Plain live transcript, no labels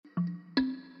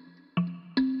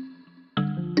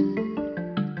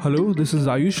Hello, this is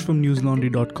Ayush from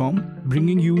newslaundry.com,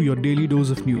 bringing you your daily dose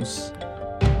of news.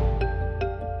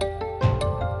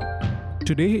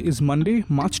 Today is Monday,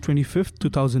 March 25th,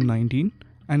 2019,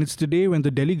 and it's the day when the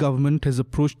Delhi government has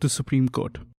approached the Supreme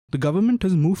Court. The government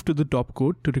has moved to the top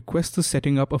court to request the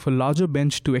setting up of a larger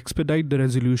bench to expedite the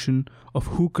resolution of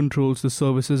who controls the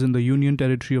services in the Union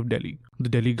Territory of Delhi, the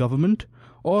Delhi government,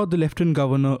 or the Lieutenant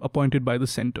Governor appointed by the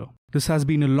centre. This has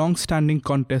been a long-standing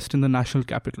contest in the national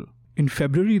capital. In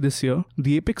February this year,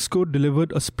 the Apex Court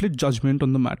delivered a split judgment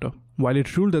on the matter. While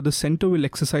it ruled that the centre will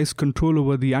exercise control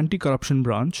over the Anti-Corruption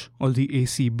Branch, or the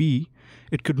ACB,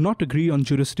 it could not agree on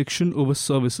jurisdiction over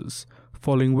services,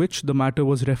 following which the matter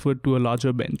was referred to a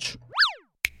larger bench.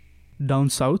 Down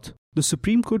south, the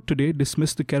Supreme Court today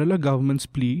dismissed the Kerala government's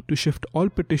plea to shift all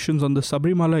petitions on the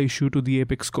Sabarimala issue to the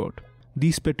Apex Court.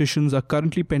 These petitions are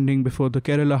currently pending before the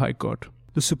Kerala High Court.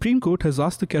 The Supreme Court has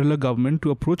asked the Kerala government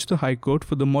to approach the High Court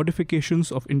for the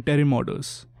modifications of interim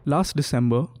orders. Last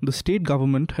December, the state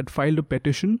government had filed a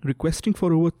petition requesting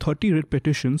for over 30 writ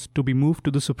petitions to be moved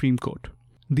to the Supreme Court.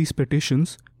 These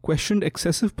petitions questioned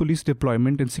excessive police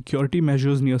deployment and security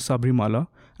measures near Sabarimala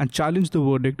and challenged the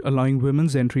verdict allowing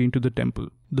women's entry into the temple.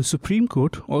 The Supreme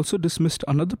Court also dismissed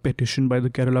another petition by the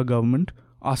Kerala government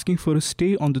asking for a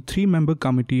stay on the 3-member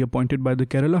committee appointed by the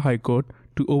Kerala High Court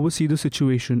to oversee the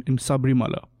situation in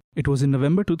Sabarimala. It was in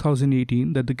November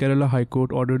 2018 that the Kerala High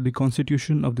Court ordered the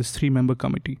constitution of this 3-member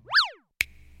committee.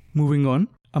 Moving on,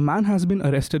 a man has been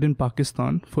arrested in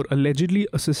Pakistan for allegedly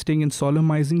assisting in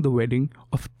solemnizing the wedding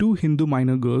of 2 Hindu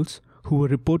minor girls who were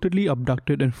reportedly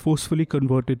abducted and forcefully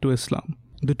converted to Islam.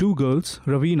 The 2 girls,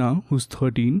 Ravina, who's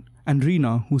 13, and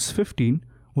Reena, who's 15,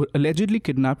 were allegedly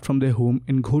kidnapped from their home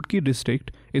in Ghodki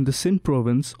district in the Sindh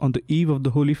province on the eve of the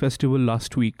Holi festival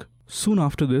last week. Soon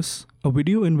after this, a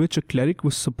video in which a cleric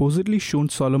was supposedly shown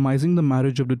solemnizing the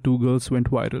marriage of the 2 girls went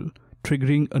viral,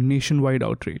 triggering a nationwide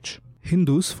outrage.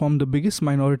 Hindus form the biggest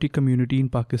minority community in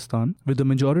Pakistan, with the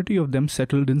majority of them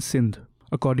settled in Sindh.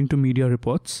 According to media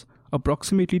reports,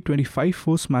 approximately 25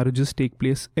 forced marriages take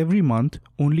place every month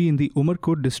only in the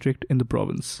Umarkot district in the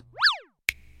province.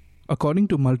 According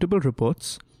to multiple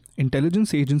reports,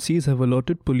 intelligence agencies have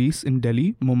alerted police in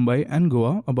Delhi, Mumbai and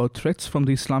Goa about threats from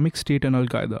the Islamic State and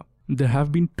Al-Qaeda. There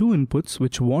have been 2 inputs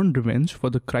which warned revenge for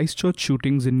the Christchurch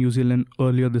shootings in New Zealand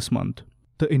earlier this month.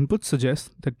 The inputs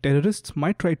suggest that terrorists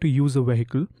might try to use a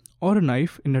vehicle or a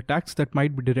knife in attacks that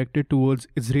might be directed towards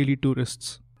Israeli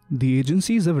tourists. The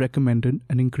agencies have recommended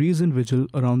an increase in vigil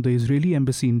around the Israeli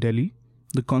embassy in Delhi,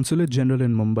 the Consulate General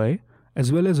in Mumbai, as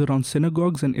well as around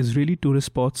synagogues and Israeli tourist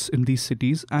spots in these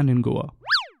cities and in Goa.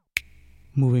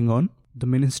 Moving on, the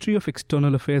Ministry of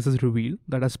External Affairs has revealed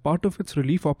that as part of its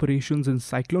relief operations in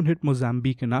cyclone-hit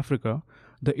Mozambique in Africa,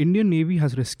 the Indian Navy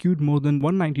has rescued more than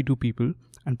 192 people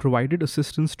and provided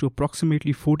assistance to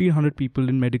approximately 1,400 people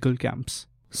in medical camps.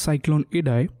 Cyclone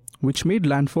Idai, which made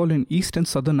landfall in East and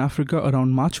Southern Africa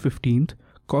around March 15th,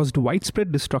 caused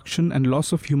widespread destruction and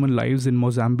loss of human lives in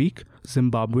Mozambique,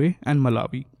 Zimbabwe, and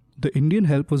Malawi. The Indian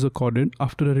help was accorded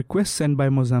after a request sent by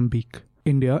Mozambique.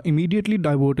 India immediately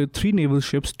diverted 3 naval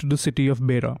ships to the city of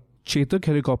Beira. Chetak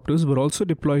helicopters were also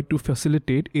deployed to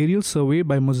facilitate aerial survey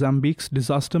by Mozambique's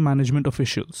disaster management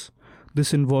officials.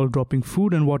 This involved dropping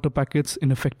food and water packets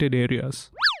in affected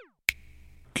areas.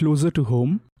 Closer to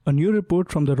home, a new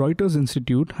report from the Reuters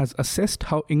Institute has assessed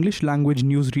how English language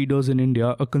news readers in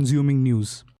India are consuming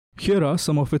news. Here are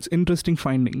some of its interesting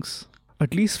findings.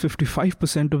 At least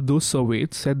 55% of those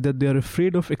surveyed said that they are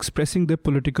afraid of expressing their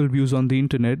political views on the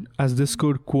internet as this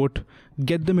could, quote,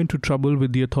 get them into trouble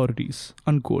with the authorities,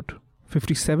 unquote.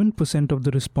 57% of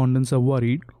the respondents are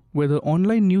worried whether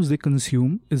online news they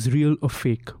consume is real or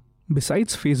fake.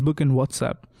 Besides Facebook and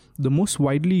WhatsApp, the most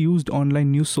widely used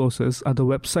online news sources are the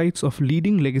websites of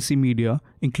leading legacy media,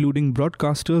 including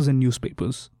broadcasters and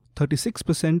newspapers.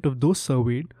 36% of those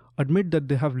surveyed admit that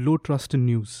they have low trust in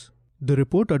news. The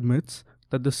report admits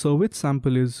that the surveyed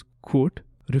sample is, quote,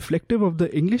 reflective of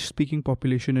the English-speaking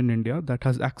population in India that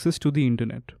has access to the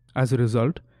internet. As a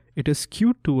result, it is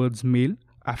skewed towards male,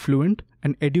 affluent,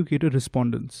 and educated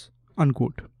respondents,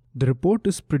 unquote. The report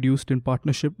is produced in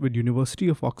partnership with University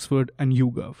of Oxford and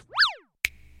YouGov.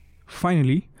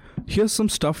 Finally, here's some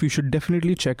stuff you should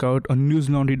definitely check out on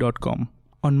newslaundry.com.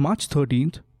 On March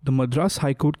 13th, the Madras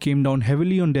High Court came down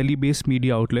heavily on Delhi-based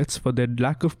media outlets for their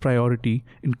lack of priority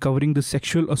in covering the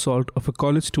sexual assault of a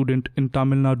college student in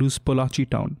Tamil Nadu's Pollachi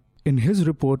town. In his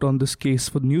report on this case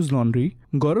for News Laundry,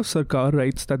 Gaurav Sarkar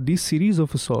writes that these series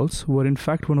of assaults were in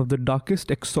fact one of the darkest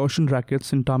extortion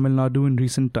rackets in Tamil Nadu in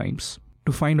recent times.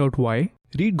 To find out why,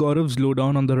 read Gaurav's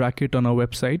lowdown on the racket on our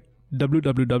website,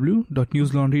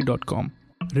 www.newslaundry.com.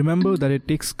 Remember that it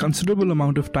takes considerable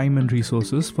amount of time and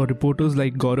resources for reporters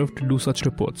like Gaurav to do such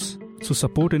reports. So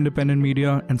support independent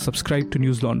media and subscribe to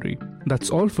News Laundry. That's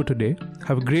all for today.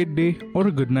 Have a great day or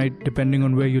a good night depending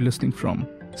on where you're listening from.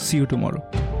 See you tomorrow.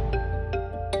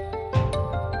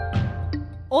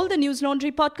 All the News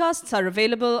Laundry podcasts are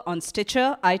available on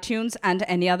Stitcher, iTunes, and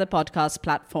any other podcast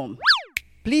platform.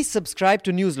 Please subscribe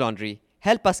to News Laundry.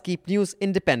 Help us keep news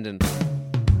independent.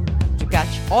 To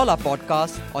catch all our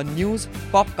podcasts on news,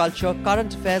 pop culture,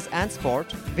 current affairs, and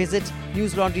sport, visit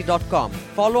newslaundry.com.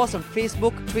 Follow us on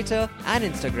Facebook, Twitter, and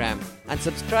Instagram, and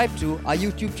subscribe to our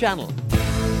YouTube channel.